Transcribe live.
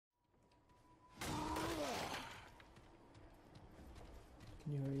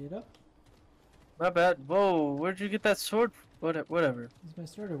Can you hurry it up? My bad. Whoa, where'd you get that sword? Whatever. It's my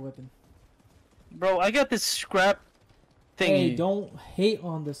starter weapon. Bro, I got this scrap thingy. Hey, don't hate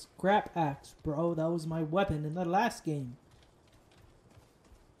on the scrap axe, bro. That was my weapon in the last game.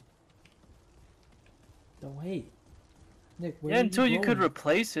 Don't hate. Nick, where Yeah, are until you could going?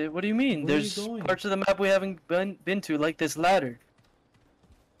 replace it. What do you mean? Where are you There's going? parts of the map we haven't been to, like this ladder.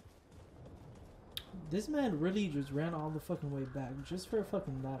 This man really just ran all the fucking way back just for a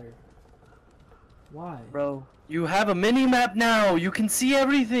fucking ladder. Why? Bro, you have a mini map now. You can see I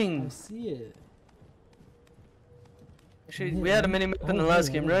everything. see it. Actually, we had a mini map in the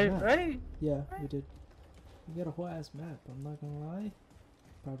last game, right? Map. Right? Yeah, we did. We got a whole ass map. I'm not gonna lie.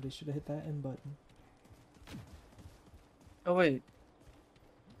 Probably should have hit that N button. Oh wait,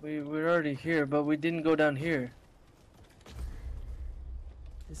 we're already here, but we didn't go down here.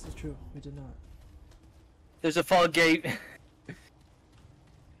 This is true. We did not. There's a fog gate.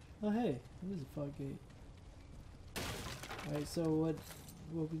 Oh hey, it is a fog gate. Alright, so what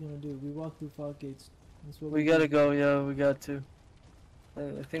we gonna do? We walk through fog gates. That's what We gotta go. Yeah, we got to.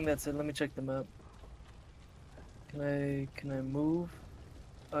 I think that's it. Let me check the map. Can I move?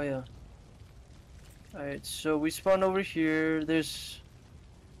 Oh yeah. Alright, so we spawn over here. There's...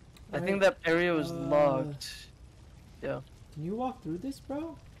 I think that area was locked. Yeah. Can you walk through this,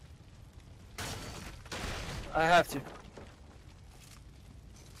 bro? I have to.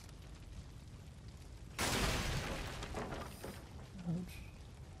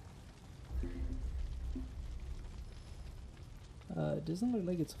 It doesn't look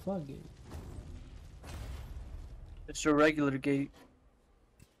like it's a fog gate. It's a regular gate.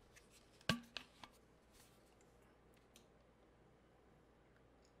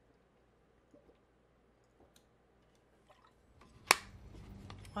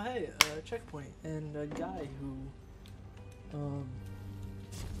 Oh hey, checkpoint and a guy who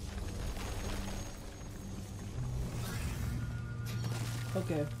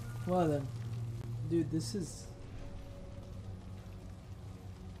okay, well then. Dude, this is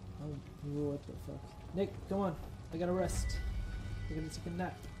what the fuck. Nick, come on. I gotta rest. I gotta take a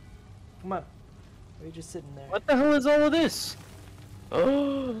nap. Come on. Why are you just sitting there? What the hell is all of this?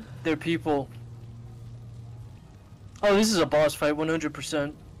 Oh, they're people. Oh, this is a boss fight,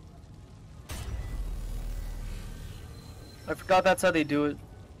 100%. I forgot that's how they do it.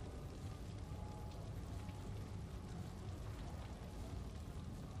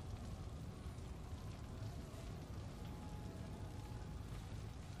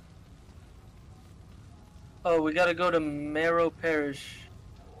 Oh, we gotta go to Marrow Parish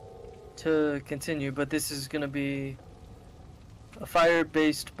to continue, but this is gonna be a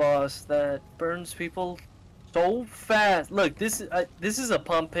fire-based boss that burns people so fast. Look, this is a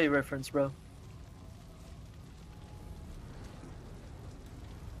Pompeii reference, bro.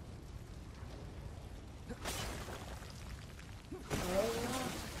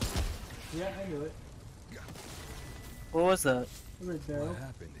 Yeah, I knew it. What was that? A red barrel. What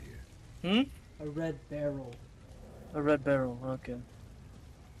happened here? A red barrel. A red barrel, okay.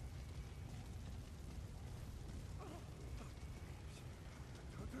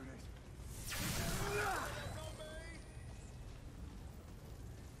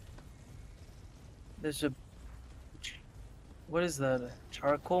 There's a... What is that? A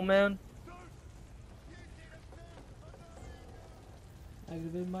charcoal man?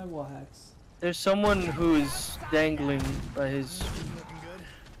 Activate my wall hacks. There's someone who's dangling by his...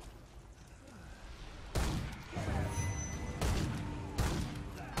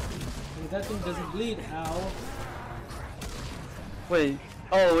 Hey, that thing doesn't bleed, ow. Wait.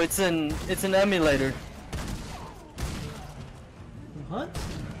 Oh, it's an emulator. Hunt?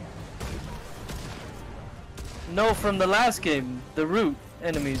 No, from the last game, the root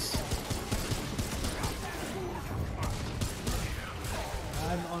enemies.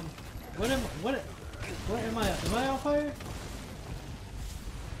 I'm on. What am I? Am I on fire?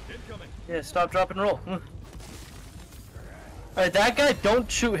 Incoming. Yeah, stop, drop, and roll. Alright, that guy,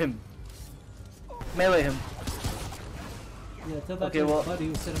 don't shoot him. Melee him. Yeah, tell that Okay, to well- his buddy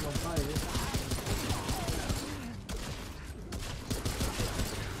who set him on fire.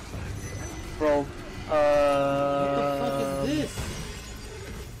 Bro. What the fuck is this?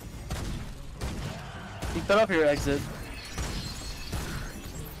 You cut off your exit.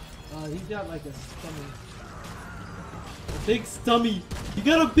 He's got like a stummy. A big stummy. You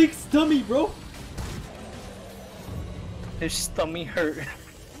got a big stummy, bro. His stomach hurt.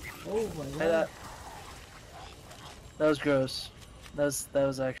 Oh my god. That was gross. That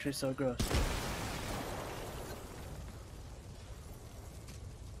was actually so gross.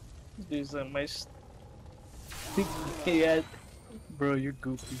 Dude's my he had Bro, you're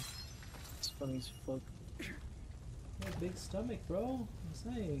goofy. It's funny as fuck. You have a big stomach, bro.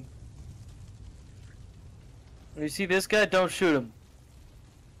 I'm saying. When you see this guy, don't shoot him.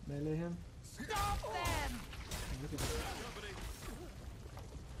 Melee him. Stop them! Look at that.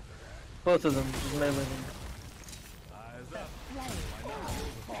 Both of them, just melee them.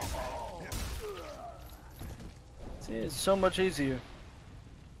 See, it's so much easier.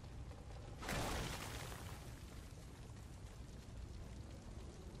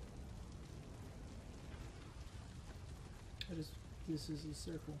 This is a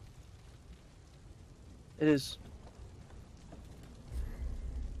circle. It is.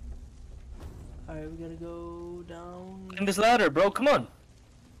 Alright, we gotta go down. In this ladder, bro, come on.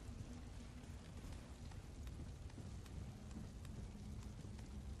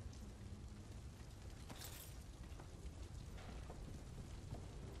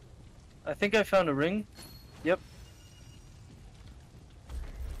 I think I found a ring. Yep.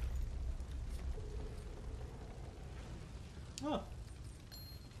 Oh.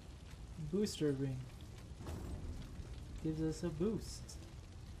 Booster ring. Gives us a boost.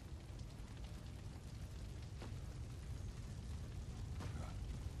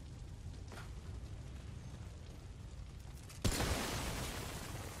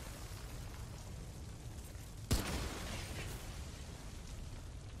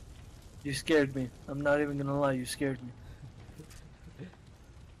 You scared me. I'm not even gonna lie, you scared me.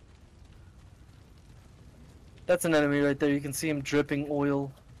 That's an enemy right there. You can see him dripping oil.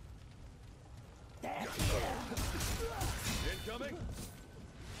 Incoming.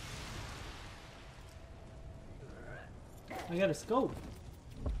 I got a scope.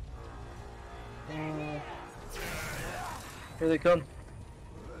 Here they come.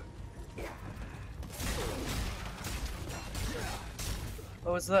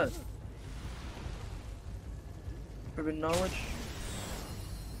 Oh, what's that? Urban knowledge?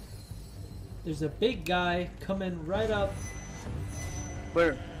 There's a big guy coming right up.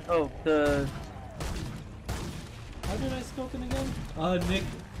 Where? Oh, the... How did I scope him again? Nick.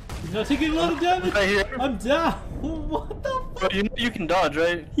 He's not taking a lot of damage! Right here. I'm down! What the Bro, fuck? you know you can dodge,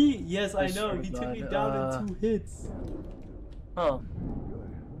 right? Yes, I I know. swear to He took God, me down in 2 hits. Oh.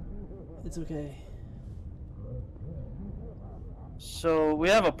 It's okay. So, we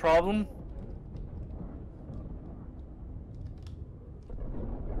have a problem.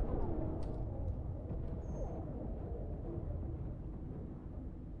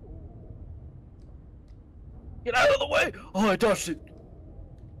 Get out of the way! Oh, I dodged it.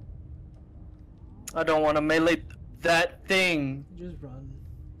 I don't want to melee that thing. Just run.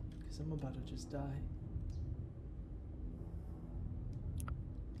 Because I'm about to just die.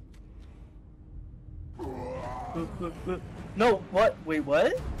 No, what? Wait,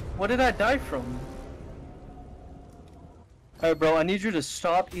 what? What did I die from? Alright, bro, I need you to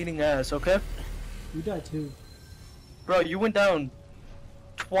stop eating ass, okay? You died too. Bro, you went down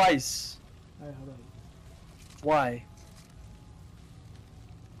twice. Alright, hold on. Why?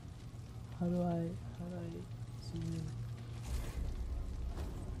 How do I zoom in?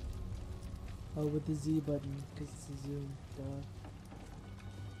 Oh, with the Z button, because it's a zoom. Duh.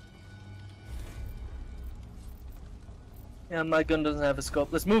 Yeah, my gun doesn't have a scope.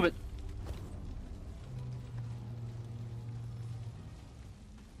 Let's move it.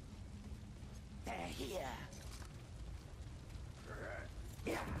 They're here.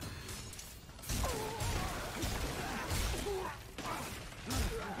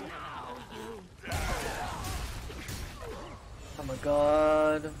 Oh my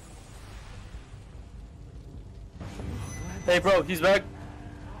god. Hey bro, he's back.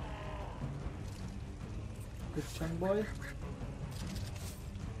 Good chunk boy.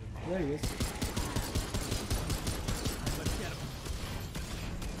 There he is.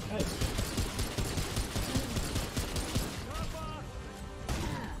 Nice.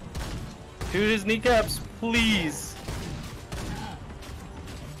 Shoot his kneecaps, please.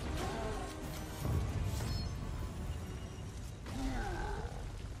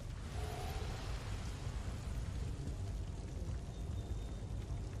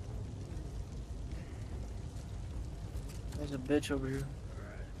 There's a bitch over here.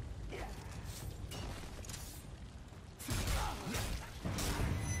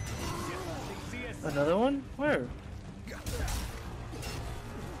 Another one? Where?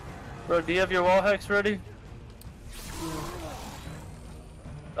 Bro, do you have your wall hacks ready? Yeah.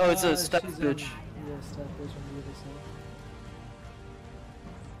 Oh, it's a stat she's, bitch. Yeah, stat bitch on the other side.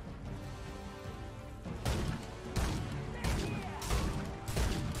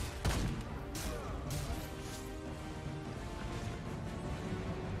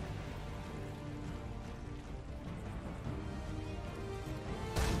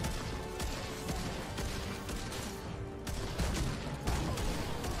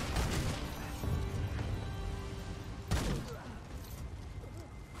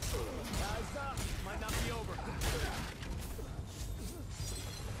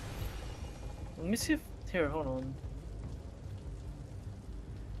 me see if here. Hold on.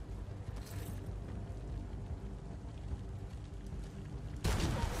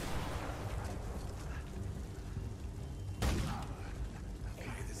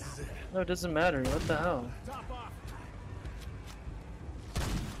 No, it doesn't matter. What the hell?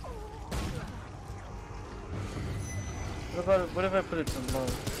 What if I put it to low?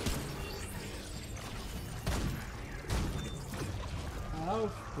 Oh,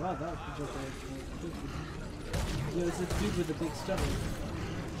 wow, that was just yeah, it's a dude with a big stomach.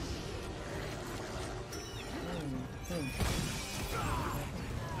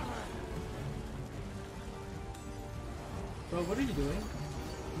 Bro, what are you doing?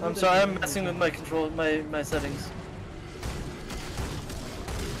 I'm sorry, I'm messing with my control, my settings.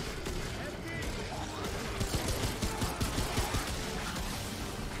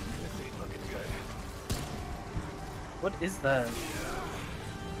 What is that?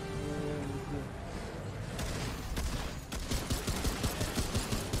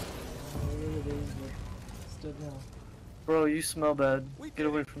 Bro, you smell bad. Get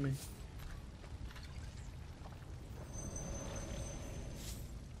away from me.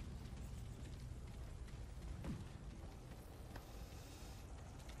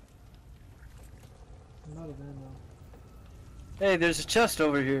 I'm out of ammo. Hey, there's a chest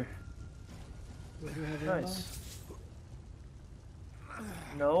over here. Wait, do you have Nice.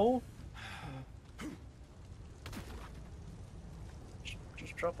 No?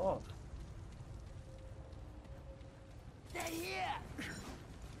 Just drop off. They're here!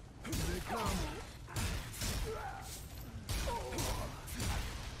 They come.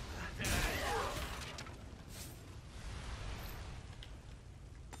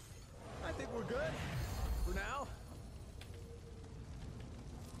 I think we're good. For now.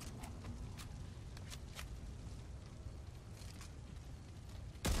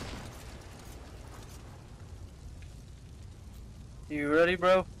 You ready,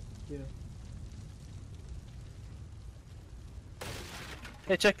 bro? Yeah.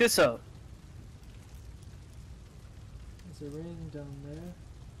 Hey, check this out. There's a ring down there.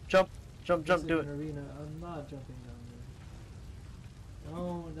 Jump, jump, There's jump, do an it. arena. I'm not jumping down there.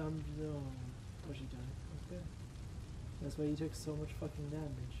 No, no. What's she done? Okay. That's why you took so much fucking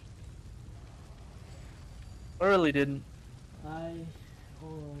damage. I really didn't. I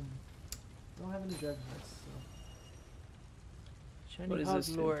don't have any dragon hearts, so. Shiny What is this,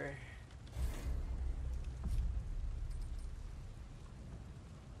 dude? Vok'Lor.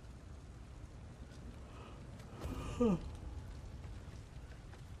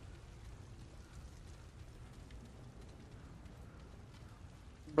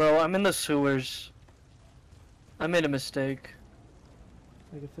 Bro, I'm in the sewers. I made a mistake.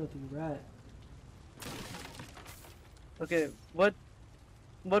 Like a filthy rat. Okay, what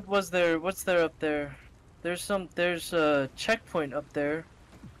was there? What's there up there? There's a checkpoint up there.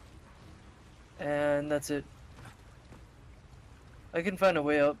 And that's it. I can find a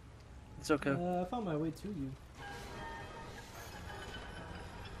way up. It's okay. I found my way to you.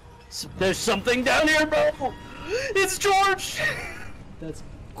 There's something down here, bro! It's George! That's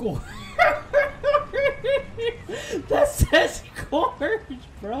gorge. That says gorge,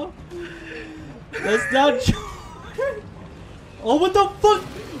 bro. That's not George. Oh, what the fuck?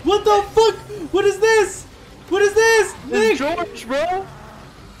 What the fuck? What is this? What is this? It's George, bro!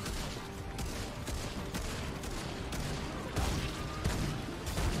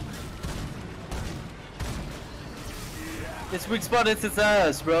 Its weak spot is its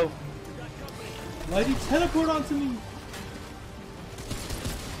ass, bro. Why'd you teleport onto me?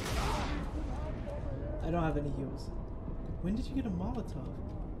 I don't have any heals. When did you get a Molotov?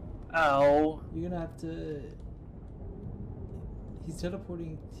 Ow. You're gonna have to. He's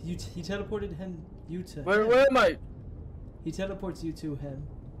teleporting. He teleported you to him. Where am I? He teleports you to him.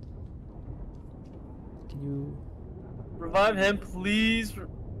 Can you? Revive him, please.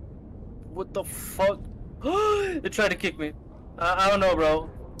 What the fuck? It tried to kick me. I don't know, bro.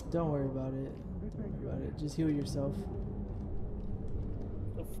 Don't worry about it. Don't worry about it. Just heal yourself.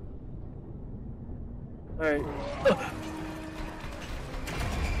 Alright.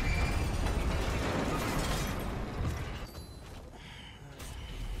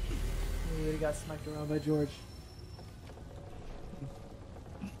 We got smacked around by George.